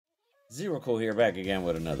ZKG here, back again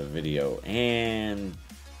with another video and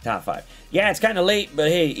top 5. Yeah, it's kind of late, but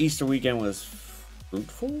hey, Easter weekend was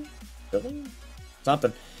fruitful, filling,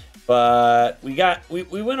 something. But we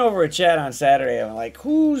went over a chat on Saturday. I'm like,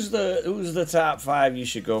 who's the top 5 you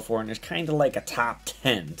should go for? And there's kind of like a top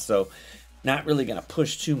 10, so not really gonna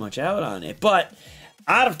push too much out on it. But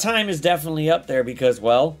Out of Time is definitely up there because,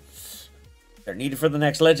 well, they're needed for the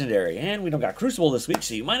next legendary, and we don't got Crucible this week,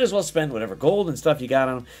 so you might as well spend whatever gold and stuff you got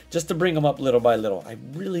on them just to bring them up little by little. I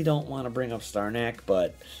really don't want to bring up Starnak,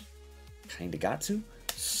 but kind of got to.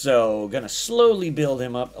 So gonna slowly build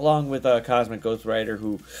him up along with Cosmic Ghost Rider,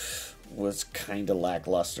 who was kind of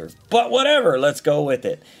lackluster, but whatever, let's go with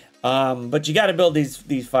it. But you got to build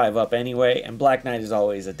these 5 up anyway, and Black Knight is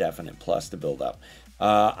always a definite plus to build up.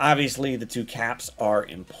 Obviously the 2 caps are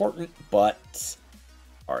important, but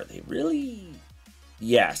are they really?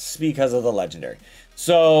 Yes, because of the legendary.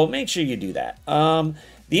 So make sure you do that.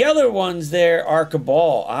 The other ones there are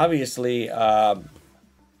Cabal. Obviously,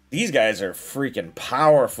 these guys are freaking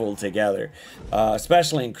powerful together,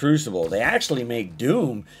 especially in Crucible. They actually make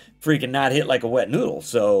Doom freaking not hit like a wet noodle.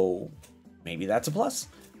 So maybe that's a plus.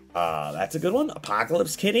 That's a good one.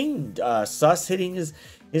 Apocalypse hitting, Sus hitting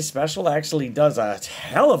his special actually does a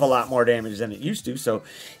hell of a lot more damage than it used to. So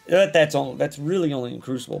that's really only in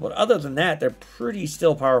Crucible. But other than that, they're pretty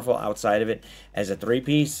still powerful outside of it as a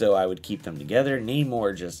 3-piece. So I would keep them together.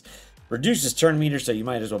 Namor just reduces turn meter, so you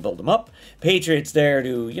might as well build them up. Patriot's there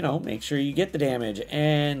to, you know, make sure you get the damage,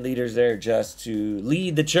 and Leader's there just to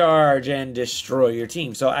lead the charge and destroy your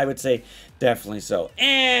team. So I would say definitely so.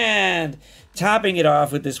 And topping it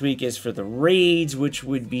off with this week is for the raids, which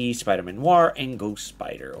would be Spider-Man Noir and Ghost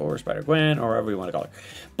Spider, or Spider-Gwen, or whatever you want to call her.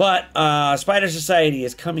 But Spider Society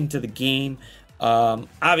is coming to the game.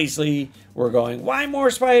 Obviously, we're going, why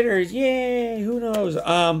more spiders? Yay, who knows?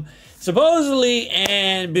 Supposedly,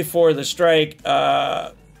 and before the strike,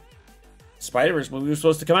 Spider-Verse movie was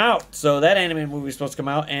supposed to come out. So that animated movie was supposed to come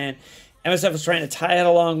out, and MSF was trying to tie it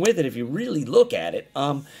along with it, if you really look at it.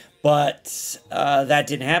 But that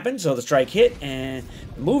didn't happen, so the strike hit, and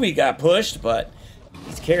the movie got pushed, but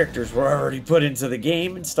these characters were already put into the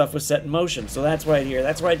game, and stuff was set in motion. So that's right here.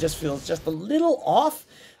 That's why it just feels just a little off.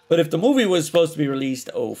 But if the movie was supposed to be released,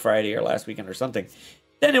 Friday or last weekend or something,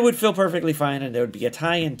 then it would feel perfectly fine, and there would be a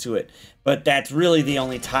tie-in to it. But that's really the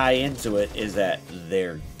only tie-in to it, is that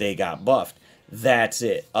they got buffed. That's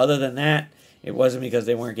it. Other than that, it wasn't because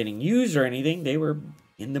they weren't getting used or anything. They were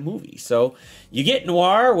in the movie. So you get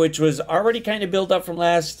Noir, which was already kind of built up from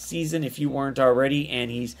last season if you weren't already,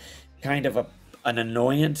 and he's kind of an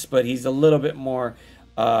annoyance, but he's a little bit more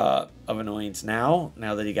of annoyance now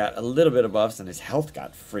that he got a little bit of buffs, and his health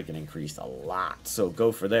got freaking increased a lot. So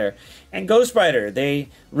go for there. And Ghost Spider, they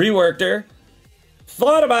reworked her,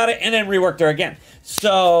 thought about it, and then reworked her again.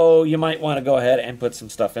 So you might want to go ahead and put some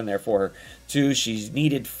stuff in there for her too. She's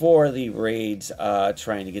needed for the raids,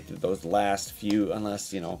 trying to get through those last few,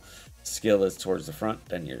 unless, you know, skill is towards the front,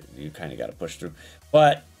 then you kind of got to push through.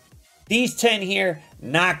 But these 10 here,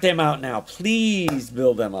 knock them out now. Please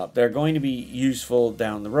build them up. They're going to be useful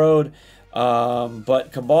down the road.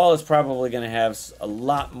 But Cabal is probably going to have a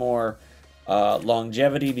lot more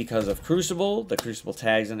longevity because of Crucible. The Crucible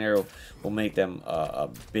tags in there will make them a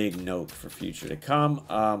big note for future to come.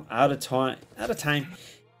 Out of time.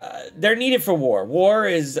 They're needed for war. War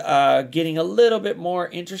is getting a little bit more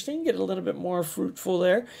interesting, get a little bit more fruitful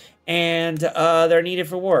there. And they're needed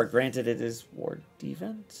for war. Granted, it is war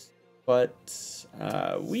defense. But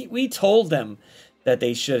we told them that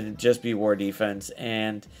they should just be war defense,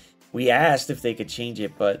 and we asked if they could change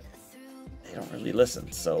it, but they don't really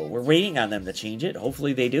listen. So we're waiting on them to change it.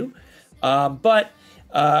 Hopefully they do. But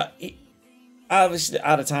obviously,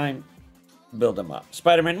 Out of Time, build them up.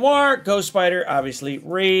 Spider-Man Noir, Ghost Spider, obviously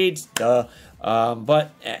raids, duh.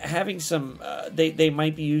 But having some, they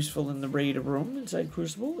might be useful in the raid room inside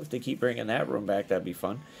Crucible. If they keep bringing that room back, that'd be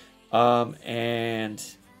fun. And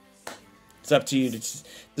it's up to you to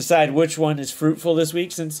decide which one is fruitful this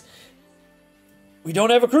week, since we don't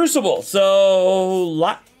have a Crucible. So,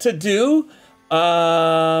 lot to do.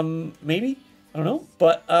 Maybe, I don't know.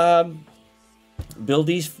 But build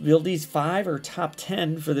these 5 or top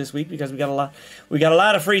 10 for this week, because we got a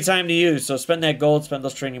lot of free time to use. So spend that gold, spend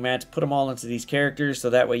those training mats, put them all into these characters, so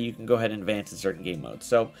that way you can go ahead and advance in certain game modes.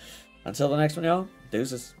 So until the next one, y'all,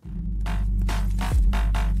 deuces.